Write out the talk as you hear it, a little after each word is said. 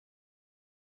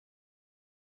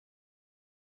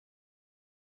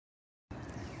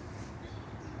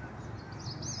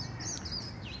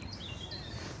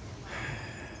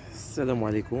السلام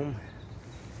عليكم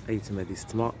ايتم هذه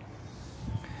الستما.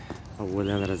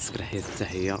 اولا رازقك الحياة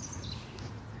التحية،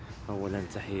 اولا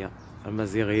تحية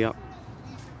امازيغية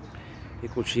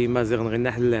يكون شي مازيغ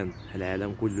غير حلان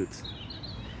العالم كله.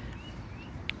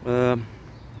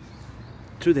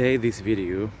 Today this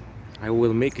video I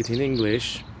will make it in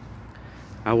English.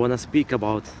 I wanna speak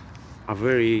about a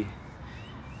very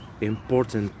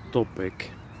important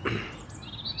topic.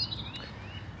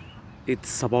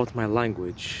 It's about my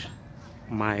language,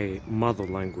 my mother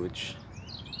language.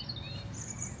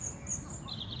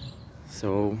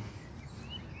 So,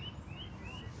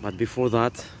 but before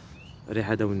that, ريح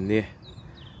هذا ونيح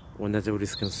وانا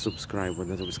توريسكن السبسكرايب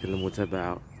وانا توريسكن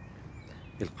المتابعة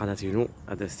للقناة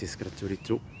هذا استسكرت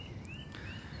توريتو.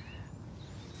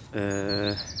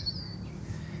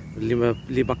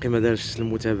 اللي باقي ما دارش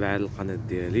المتابعة للقناة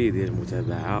ديالي دير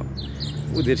المتابعة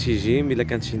ودير شي جيم. الا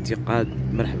كانت شي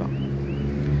انتقاد مرحبا،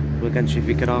 ولا كانت شي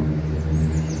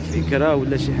فكرة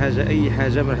ولا شي حاجة أي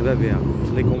حاجة مرحبا بها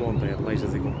في لي كومونتير. الله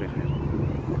يجازيكم بخير.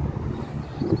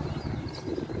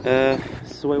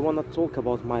 So I want to talk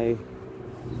about my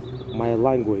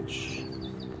language,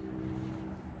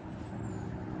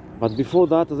 but before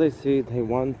that, as I said, I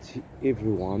want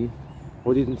everyone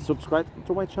who didn't subscribe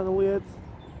to my channel yet,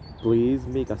 please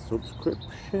make a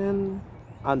subscription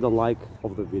and a like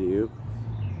of the video,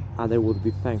 and I would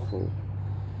be thankful.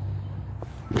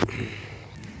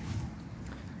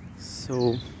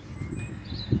 So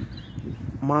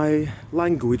my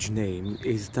language name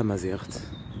is Tamazight,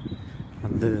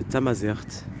 and the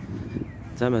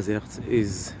Tamazight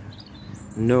is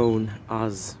known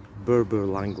as Berber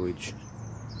language.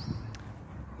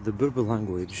 The Berber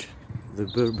language, the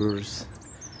Berbers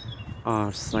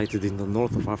are sighted in the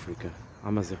north of Africa.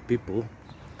 Amazigh people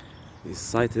is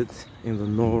sighted in the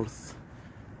north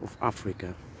of Africa.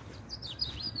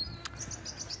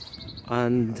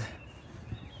 And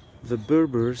the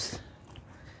Berbers,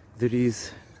 there is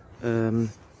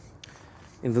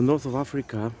in the north of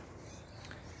Africa,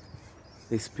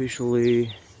 especially,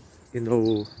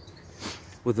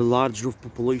 with a large of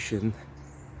population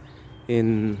in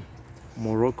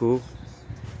Morocco,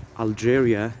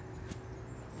 Algeria,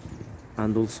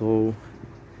 and also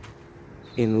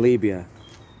in Libya.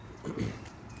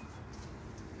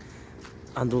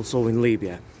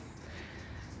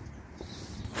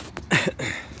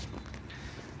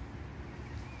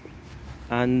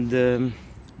 And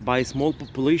by small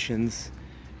populations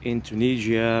in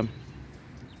Tunisia,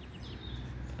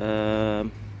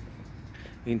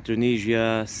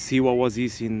 Siwa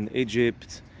Oasis in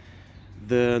Egypt,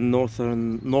 the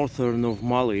northern of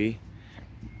Mali,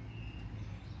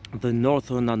 the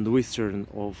northern and western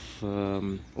of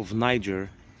Niger,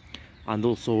 and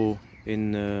also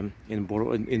in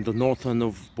the northern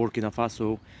of Burkina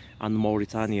Faso and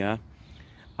Mauritania,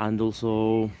 and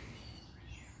also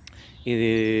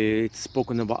it's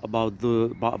spoken about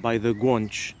by the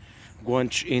Guanche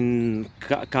in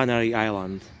Canary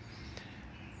Island,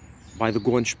 by the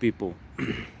Guanche people.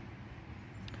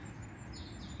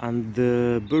 And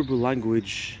the Berber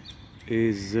language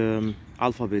is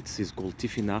alphabets is called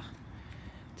Tifinagh.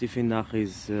 Tifinagh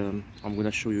is I'm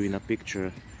gonna show you in a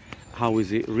picture how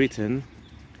is it written.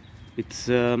 It's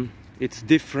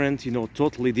different,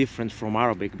 totally different from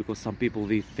Arabic, because some people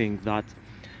they think that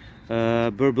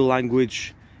Berber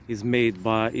language is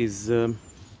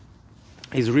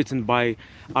written by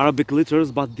Arabic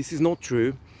letters, but this is not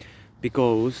true,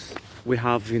 because we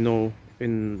have in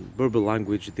Berber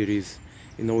language there is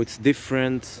it's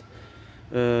different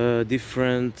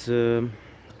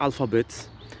alphabets,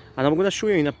 and I'm gonna show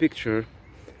you in a picture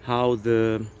how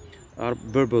the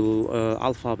Berber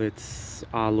alphabets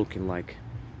are looking like,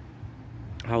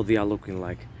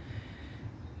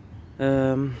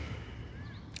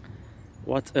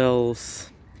 what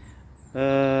else?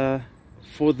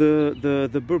 For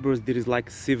the Berbers, there is like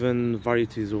 7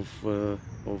 varieties of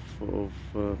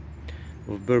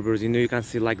Berbers. You can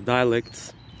see like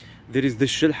dialects. There is the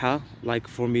Shilha, like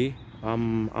for me,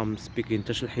 I'm speaking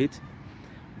Tashlhit,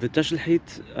 the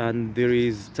Tashlhit, and there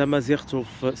is Tamazight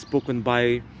spoken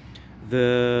by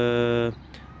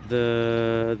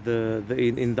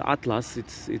in the Atlas.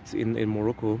 It's in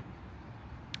Morocco,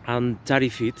 and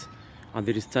Tarifit. And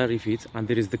there is Tarifit, and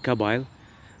there is the Kabyle,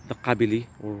 the Kabili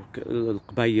or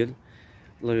Qabayl,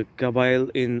 the Kabyle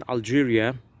in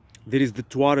Algeria. There is the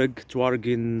Tuareg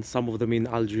in some of them in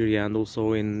Algeria and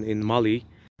also in Mali.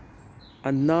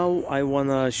 And now I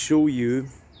wanna show you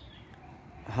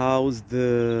how's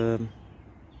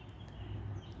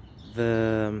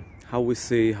how we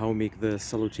make the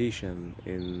salutation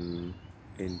in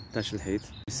Tashlhit.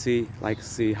 We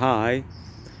say hi,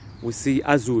 we say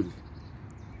Azul.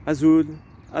 Azul,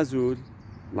 Azul.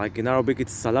 Like in Arabic,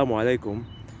 it's Salamu alaikum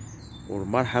or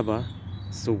Marhaba.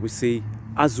 So we say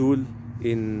Azul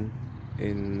in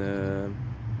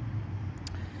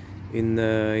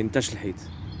Tashlhit,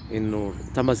 in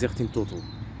Tamazight in total.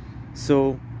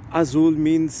 So Azul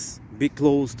means be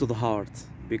close to the heart,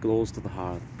 be close to the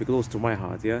heart, be close to my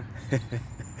heart, yeah.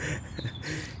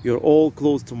 You're all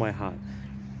close to my heart.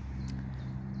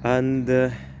 And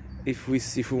if we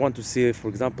want to say, for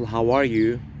example, how are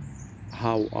you,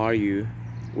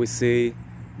 we say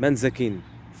manzakin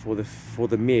for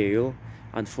the male,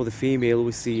 and for the female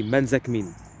we say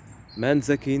manzakmin,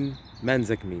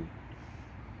 manzakmin.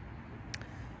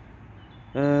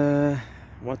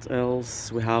 What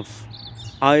else we have?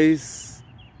 Eyes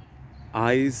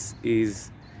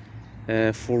is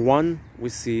for one we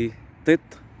say tit,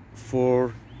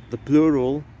 for the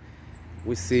plural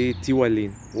we say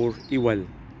tiwalin or iwal,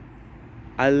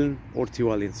 al or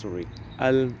tiwalin, sorry,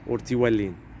 al or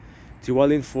tiwalin.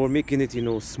 Tiwalin for making it, you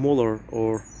know, smaller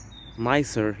or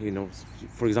nicer, you know,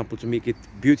 for example, to make it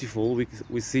beautiful,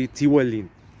 we say tiwalin.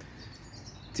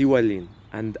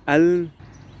 And al,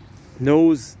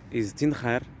 nose, is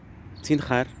tinkhar.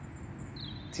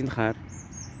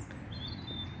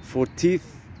 For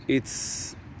teeth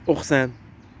it's oxsan.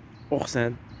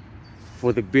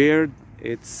 For the beard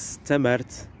it's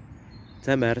tamart.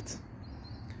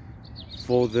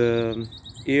 For the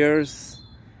ears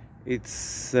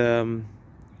it's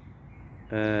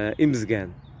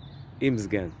imzgan.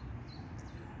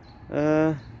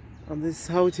 And this is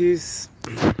how it is.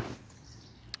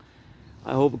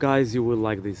 I hope, guys, you will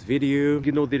like this video.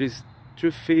 You know, there is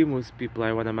two famous people,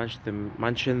 I want to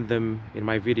mention them in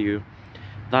my video,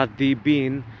 that they've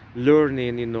been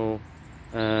learning, you know,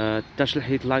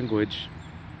 Tashlhit language,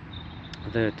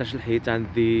 the Tashlhit, and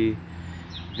they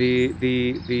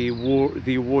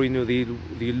were, you know, they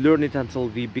learn it until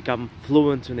they become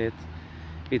fluent in it.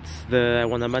 It's I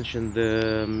want to mention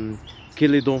the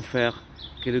Kelly Donfer.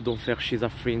 She's a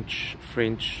French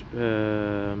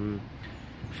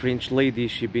lady.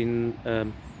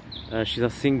 She's a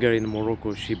singer in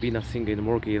Morocco. She's been a singer in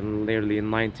Morocco in early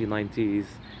 1990s,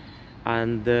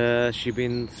 and she's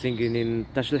been singing in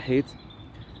Tashlhit,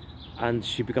 and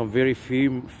she became very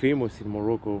famous in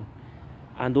Morocco.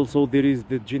 And also there is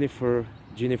the Jennifer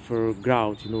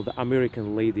Grout, you know, the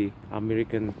American lady,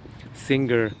 American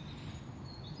singer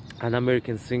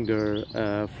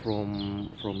from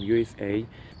USA.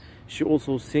 She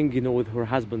also sing, you know, with her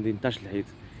husband in Tashlhit.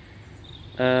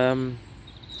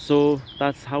 So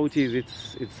that's how it is.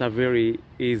 It's a very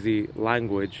easy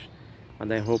language,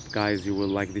 and I hope, guys, you will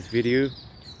like this video.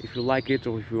 If you like it,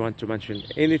 or if you want to mention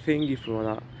anything, if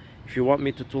you want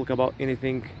me to talk about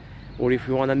anything, or if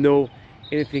you want to know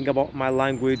anything about my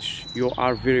language, you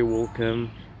are very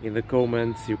welcome in the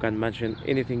comments. You can mention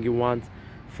anything you want.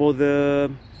 For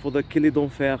the Kelly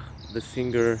Donfer, the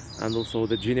singer, and also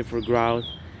the Jennifer Grout,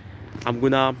 I'm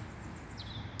gonna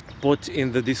put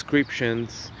in the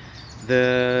descriptions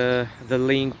the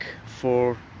link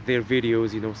for their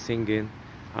videos, you know, singing.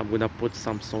 I'm gonna put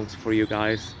some songs for you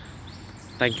guys.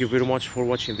 Thank you very much for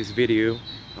watching this video,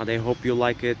 and I hope you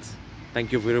like it.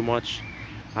 Thank you very much,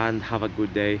 and have a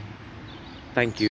good day. Thank you.